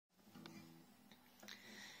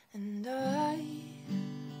And I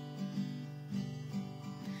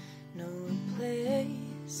know a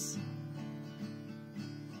place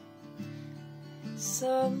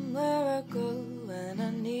somewhere I go when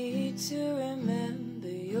I need to remember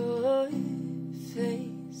your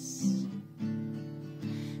face.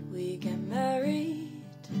 We get married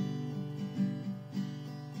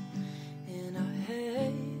in our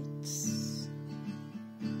heads,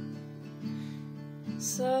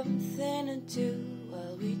 something to do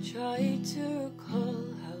while we try to recall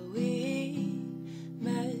how we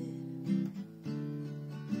met.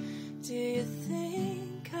 Do you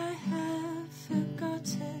think I have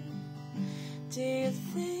forgotten? Do you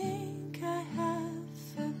think I have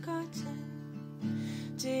forgotten?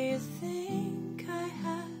 Do you think I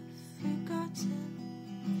have forgotten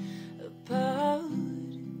about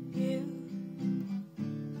you?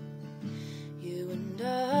 You and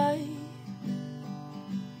I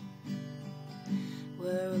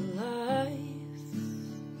were alive,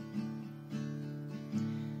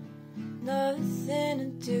 nothing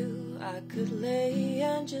to do. I could lay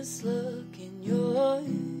and just look in your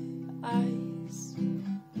eyes,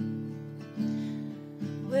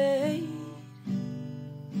 wait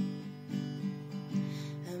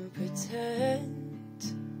and pretend,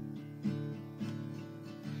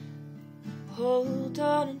 hold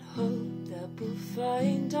on and hope that we'll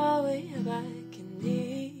find our way back in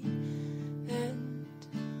the end.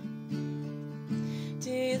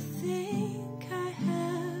 Do you think I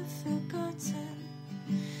have forgotten?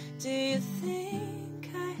 Do you think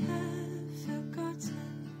I have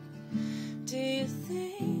forgotten? Do you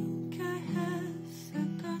think I have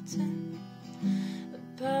forgotten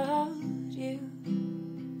about you?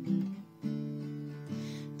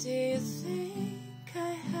 Do you think I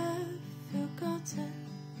have forgotten?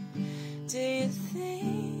 Do you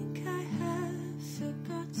think I have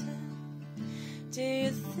forgotten? Do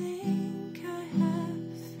you think I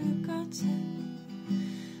have forgotten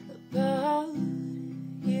about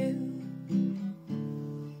you?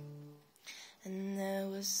 And there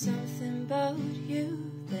was something about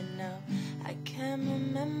you that now I can't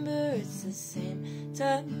remember. It's the same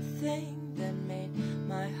damn thing that made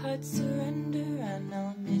my heart surrender. And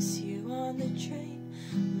I'll miss you on the train,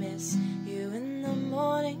 miss you in the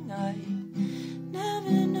morning. I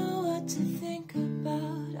never know what to think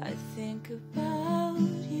about. I think about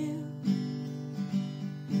you,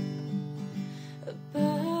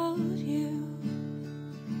 about you.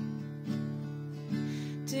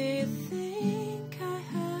 Do you think I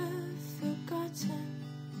have forgotten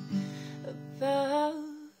about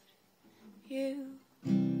you?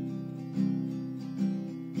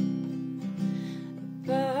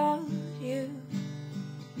 About you,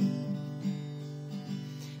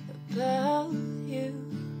 about you.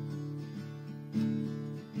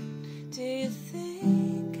 Do you think